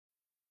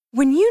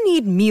When you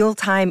need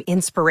mealtime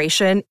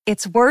inspiration,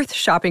 it's worth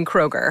shopping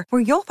Kroger,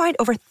 where you'll find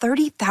over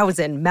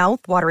 30,000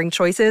 mouth-watering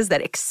choices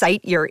that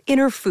excite your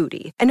inner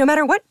foodie. And no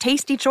matter what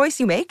tasty choice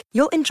you make,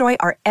 you'll enjoy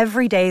our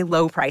everyday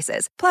low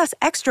prices, plus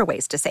extra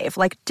ways to save,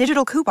 like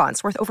digital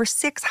coupons worth over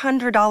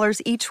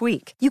 $600 each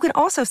week. You can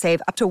also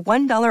save up to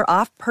 $1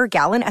 off per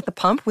gallon at the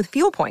pump with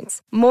fuel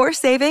points. More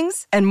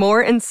savings and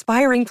more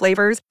inspiring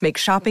flavors make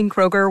shopping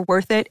Kroger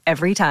worth it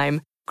every time.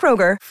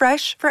 Kroger,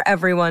 fresh for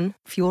everyone.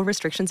 Fuel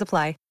restrictions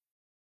apply.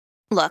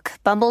 Look,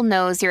 Bumble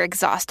knows you're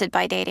exhausted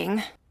by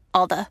dating.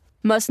 All the,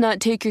 must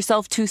not take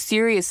yourself too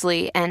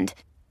seriously, and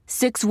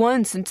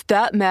 6'1" since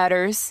that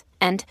matters,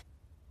 and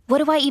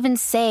what do I even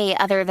say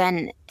other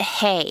than,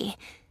 hey?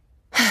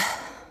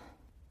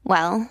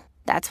 Well,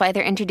 that's why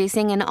they're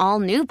introducing an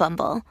all-new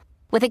Bumble,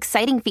 with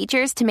exciting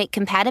features to make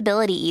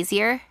compatibility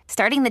easier,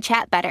 starting the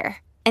chat better,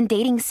 and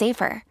dating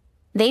safer.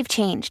 They've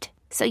changed,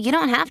 so you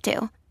don't have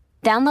to.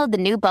 Download the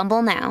new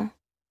Bumble now.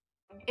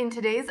 In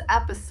today's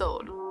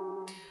episode,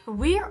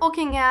 we are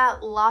looking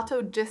at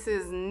Latto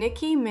disses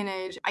Nicki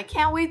Minaj. I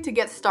can't wait to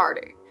get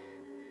started.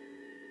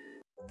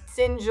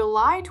 In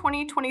July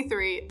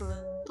 2023,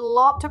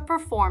 Latto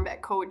performed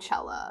at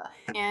Coachella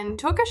and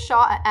took a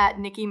shot at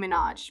Nicki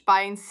Minaj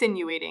by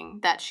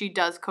insinuating that she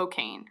does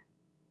cocaine.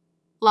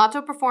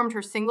 Latto performed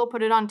her single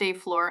Put It On Day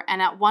Floor,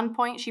 and at one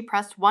point she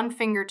pressed one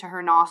finger to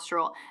her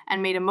nostril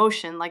and made a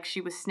motion like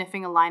she was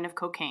sniffing a line of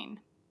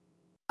cocaine.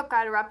 The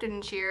crowd erupted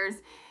in cheers,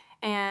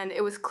 and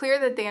it was clear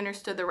that they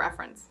understood the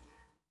reference.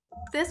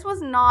 This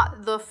was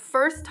not the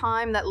first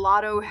time that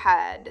Latto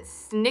had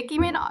Nicki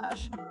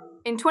Minaj.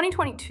 In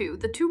 2022,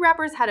 the two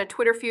rappers had a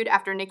Twitter feud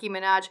after Nicki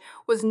Minaj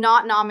was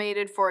not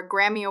nominated for a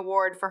Grammy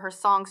Award for her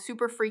song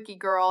Super Freaky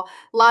Girl.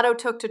 Latto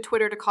took to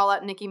Twitter to call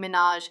out Nicki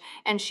Minaj,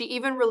 and she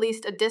even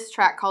released a diss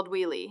track called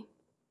Wheelie.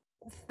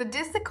 The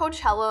diss at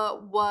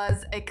Coachella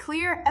was a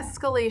clear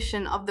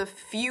escalation of the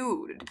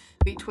feud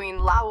between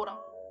Latto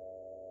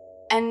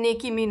and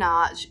Nicki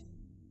Minaj.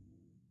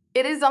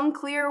 It is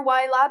unclear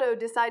why Latto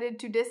decided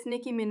to diss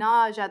Nicki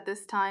Minaj at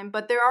this time,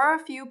 but there are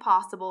a few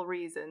possible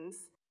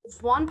reasons.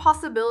 One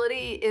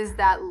possibility is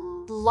that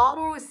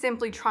Latto is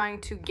simply trying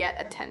to get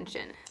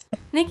attention.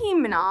 Nicki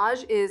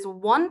Minaj is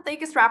one of the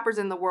biggest rappers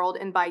in the world,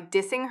 and by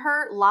dissing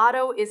her,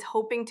 Latto is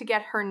hoping to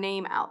get her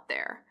name out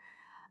there.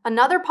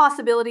 Another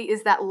possibility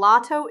is that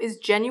Latto is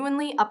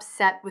genuinely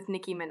upset with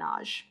Nicki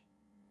Minaj.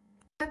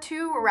 The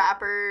two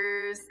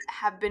rappers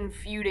have been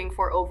feuding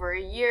for over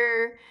a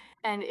year,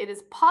 and it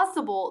is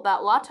possible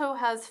that Latto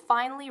has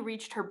finally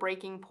reached her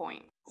breaking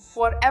point.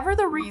 Whatever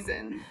the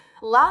reason,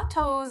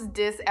 Latto's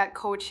diss at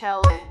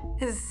Coachella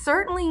has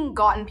certainly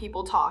gotten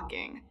people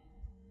talking.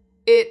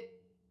 It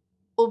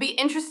will be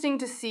interesting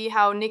to see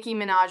how Nicki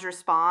Minaj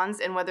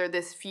responds and whether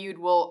this feud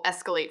will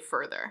escalate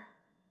further.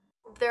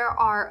 There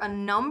are a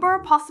number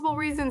of possible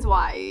reasons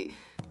why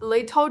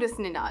Latto dissed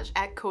Minaj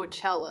at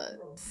Coachella.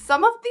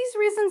 Some of these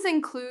reasons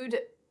include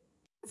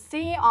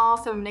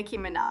CEOs of Nicki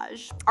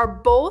Minaj are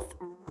both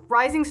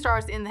rising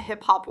stars in the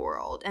hip-hop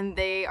world, and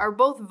they are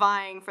both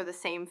vying for the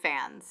same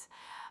fans.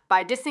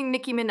 By dissing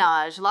Nicki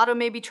Minaj, Latto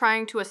may be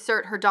trying to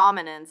assert her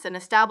dominance and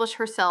establish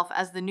herself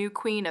as the new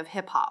queen of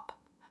hip-hop.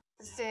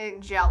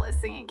 Jealous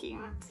Nicki.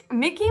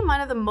 Nicki, one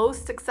of the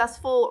most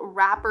successful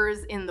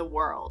rappers in the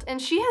world,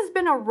 and she has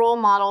been a role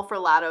model for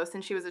Latto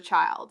since she was a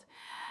child.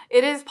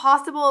 It is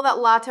possible that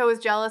Latto is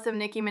jealous of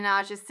Nicki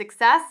Minaj's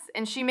success,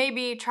 and she may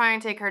be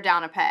trying to take her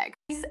down a peg.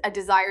 She's a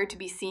desire to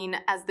be seen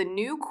as the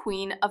new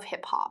queen of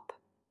hip-hop.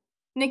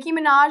 Nicki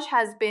Minaj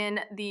has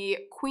been the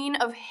queen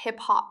of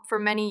hip-hop for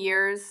many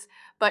years,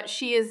 but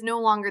she is no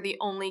longer the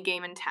only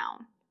game in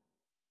town.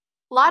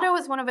 Latto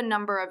is one of a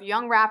number of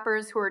young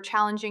rappers who are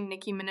challenging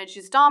Nicki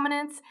Minaj's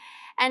dominance,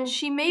 and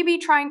she may be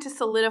trying to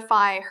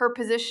solidify her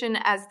position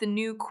as the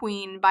new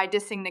queen by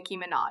dissing Nicki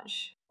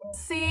Minaj.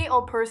 See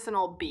a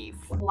personal beef.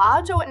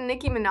 Latto and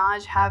Nicki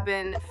Minaj have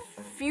been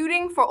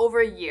feuding for over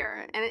a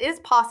year, and it is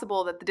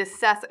possible that the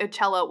diss at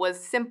Coachella was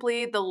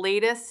simply the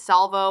latest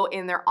salvo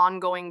in their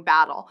ongoing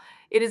battle.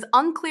 It is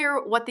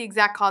unclear what the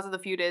exact cause of the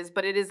feud is,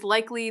 but it is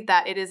likely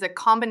that it is a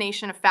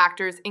combination of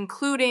factors,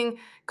 including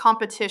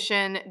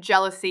competition,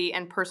 jealousy,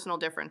 and personal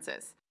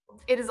differences.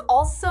 It is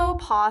also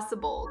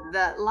possible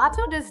that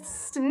Latto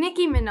dissed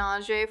Nicki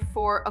Minaj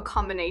for a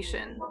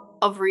combination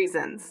of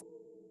reasons.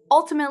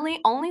 Ultimately,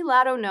 only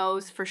Latto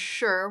knows for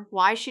sure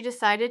why she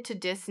decided to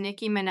diss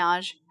Nicki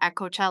Minaj at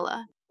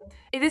Coachella.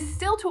 It is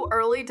still too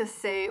early to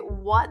say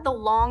what the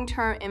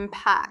long-term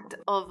impact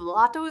of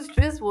Latto's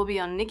diss will be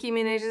on Nicki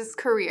Minaj's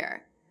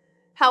career.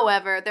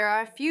 However, there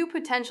are a few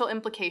potential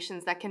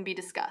implications that can be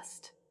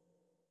discussed.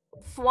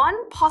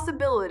 One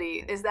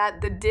possibility is that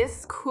the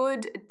diss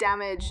could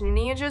damage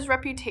Minaj's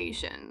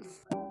reputation.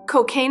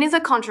 Cocaine is a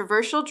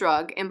controversial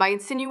drug, and by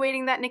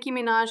insinuating that Nicki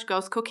Minaj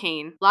goes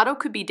cocaine, Latto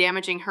could be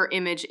damaging her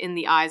image in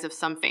the eyes of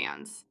some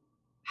fans.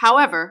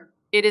 However,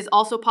 it is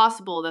also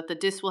possible that the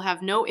diss will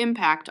have no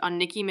impact on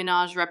Nicki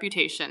Minaj's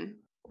reputation.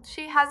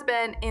 She has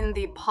been in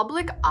the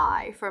public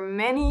eye for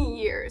many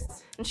years,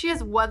 and she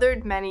has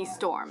weathered many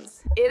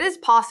storms. It is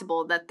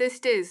possible that this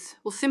diss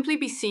will simply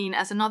be seen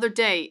as another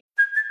day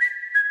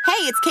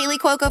Hey, it's Kaylee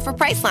Cuoco for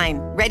Priceline.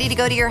 Ready to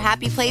go to your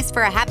happy place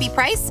for a happy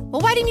price? Well,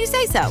 why didn't you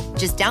say so?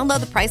 Just download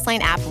the Priceline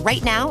app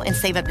right now and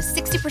save up to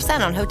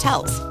 60% on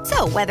hotels.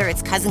 So whether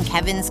it's Cousin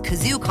Kevin's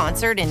Kazoo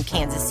Concert in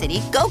Kansas City,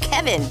 go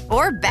Kevin,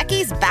 or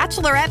Becky's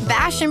Bachelorette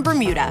Bash in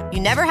Bermuda, you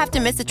never have to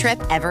miss a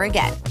trip ever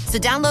again. So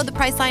download the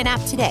Priceline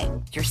app today.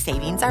 Your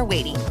savings are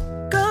waiting.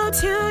 Go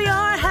to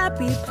your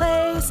happy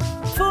place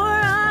for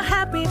a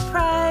happy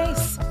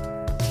price.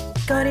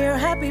 Go to your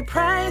happy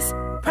price,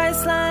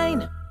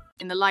 Priceline.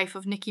 In the life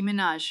of Nicki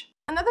Minaj.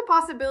 Another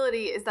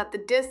possibility is that the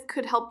diss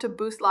could help to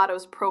boost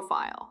Latto's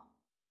profile.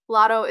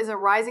 Latto is a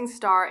rising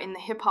star in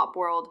the hip-hop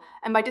world,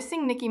 and by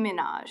dissing Nicki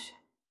Minaj,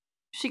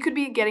 she could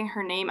be getting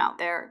her name out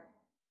there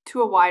to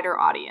a wider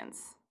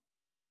audience.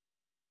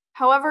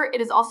 However,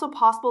 it is also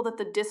possible that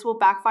the diss will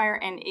backfire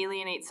and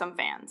alienate some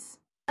fans.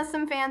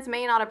 Some fans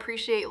may not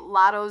appreciate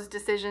Latto's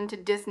decision to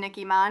diss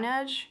Nicki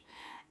Minaj,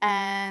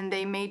 and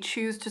they may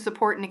choose to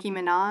support Nicki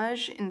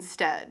Minaj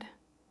instead.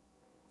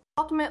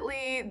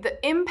 Ultimately,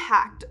 the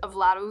impact of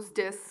Latto's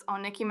diss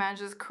on Nicki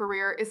Minaj's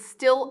career is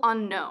still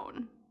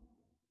unknown.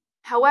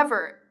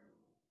 However,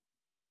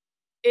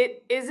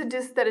 it is a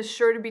diss that is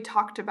sure to be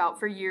talked about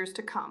for years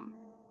to come.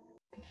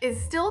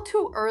 It's still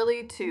too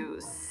early to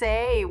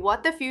say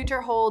what the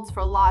future holds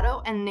for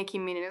Latto and Nicki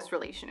Minaj's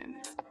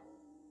relationship.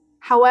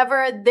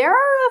 However, there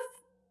are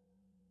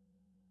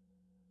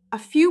a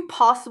few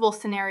possible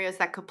scenarios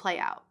that could play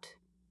out.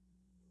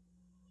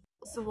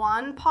 So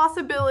one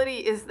possibility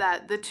is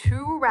that the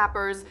two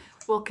rappers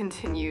will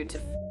continue to.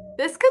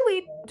 This could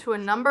lead to a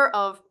number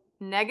of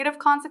negative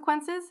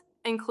consequences,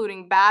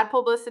 including bad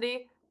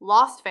publicity,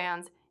 lost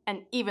fans,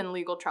 and even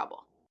legal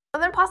trouble.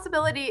 Another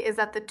possibility is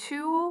that the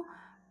two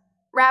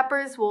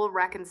rappers will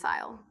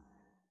reconcile.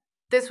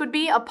 This would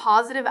be a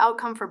positive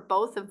outcome for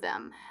both of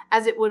them,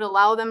 as it would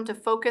allow them to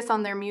focus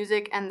on their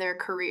music and their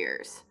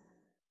careers.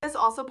 It's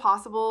also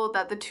possible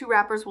that the two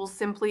rappers will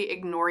simply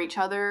ignore each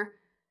other.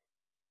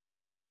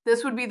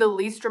 This would be the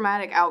least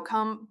dramatic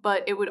outcome,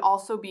 but it would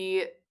also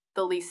be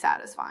the least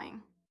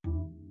satisfying.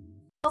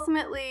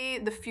 Ultimately,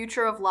 the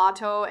future of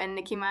Latto and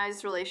Nicki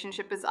Minaj's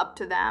relationship is up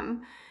to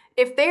them.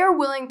 If they are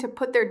willing to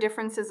put their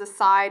differences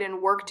aside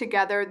and work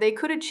together, they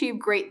could achieve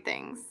great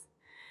things.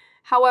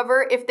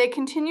 However, if they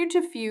continue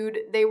to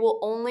feud, they will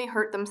only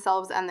hurt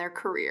themselves and their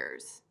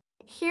careers.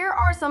 Here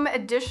are some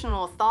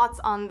additional thoughts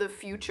on the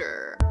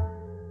future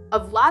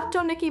of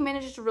Latto-Nicki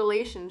Minaj's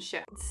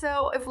relationship.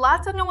 So if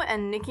Latto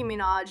and Nicki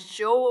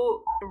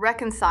Minaj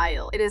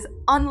reconcile, it is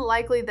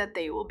unlikely that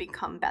they will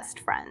become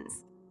best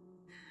friends.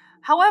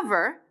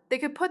 However, they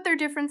could put their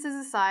differences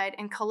aside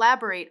and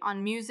collaborate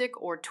on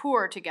music or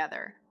tour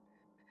together.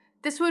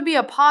 This would be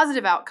a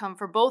positive outcome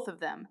for both of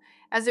them,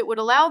 as it would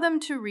allow them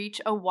to reach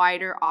a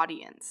wider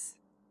audience.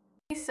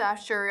 If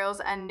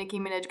Shurios and Nicki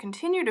Minaj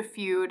continue to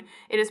feud,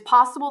 it is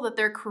possible that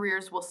their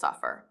careers will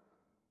suffer.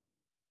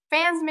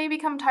 Fans may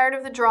become tired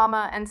of the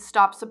drama and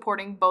stop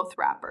supporting both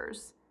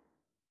rappers.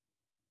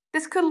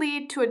 This could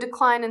lead to a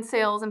decline in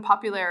sales and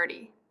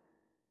popularity.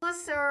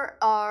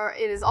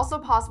 It is also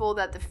possible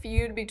that the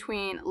feud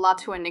between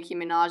Latto and Nicki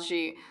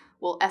Minaj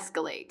will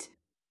escalate.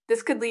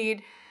 This could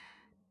lead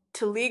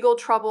to legal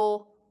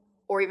trouble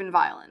or even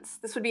violence.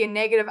 This would be a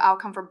negative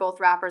outcome for both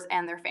rappers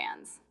and their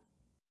fans.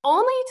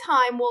 Only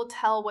time will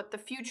tell what the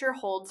future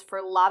holds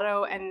for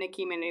Latto and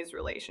Nicki Minaj's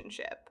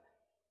relationship.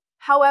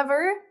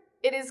 However,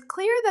 it is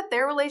clear that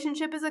their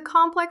relationship is a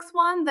complex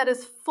one that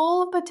is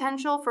full of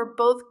potential for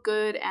both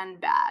good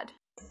and bad.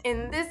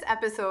 In this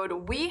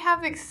episode, we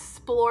have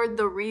explored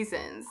the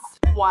reasons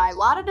why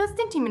Latto does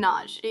Nicki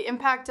Minaj, the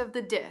impact of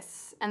the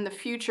diss, and the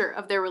future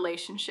of their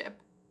relationship.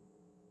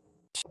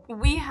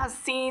 We have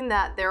seen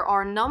that there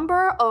are a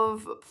number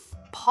of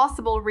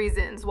possible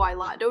reasons why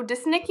Latto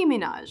diss Nicki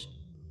Minaj.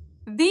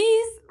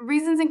 These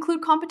reasons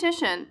include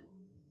competition,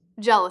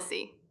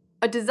 jealousy,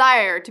 a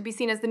desire to be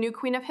seen as the new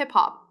queen of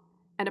hip-hop,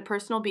 and a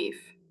personal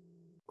beef.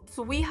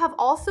 So we have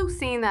also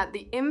seen that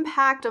the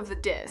impact of the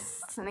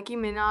diss on Nicki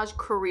Minaj's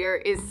career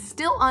is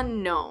still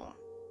unknown.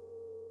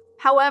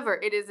 However,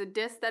 it is a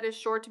diss that is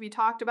sure to be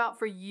talked about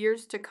for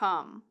years to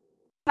come.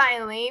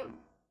 Finally,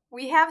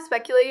 we have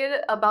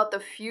speculated about the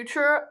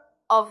future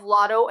of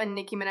Latto and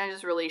Nicki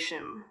Minaj's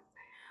relation.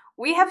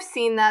 We have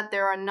seen that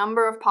there are a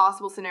number of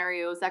possible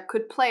scenarios that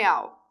could play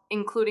out,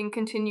 including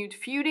continued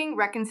feuding,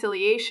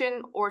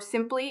 reconciliation, or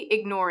simply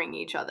ignoring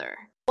each other.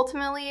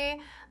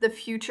 Ultimately, the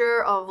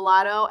future of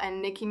Latto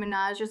and Nicki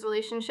Minaj's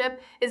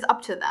relationship is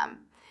up to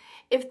them.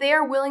 If they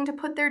are willing to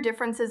put their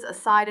differences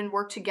aside and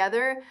work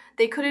together,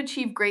 they could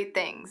achieve great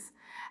things.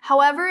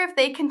 However, if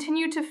they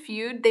continue to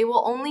feud, they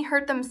will only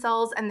hurt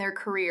themselves and their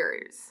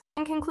careers.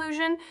 In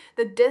conclusion,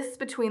 the diss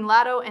between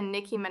Latto and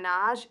Nicki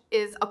Minaj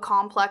is a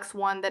complex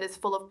one that is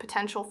full of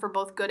potential for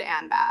both good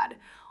and bad.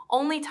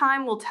 Only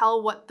time will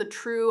tell what the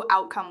true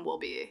outcome will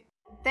be.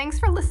 Thanks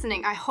for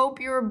listening. I hope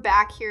you're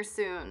back here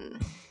soon.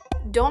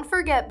 Don't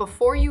forget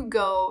before you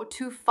go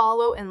to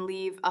follow and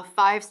leave a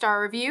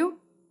 5-star review.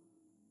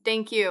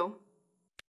 Thank you.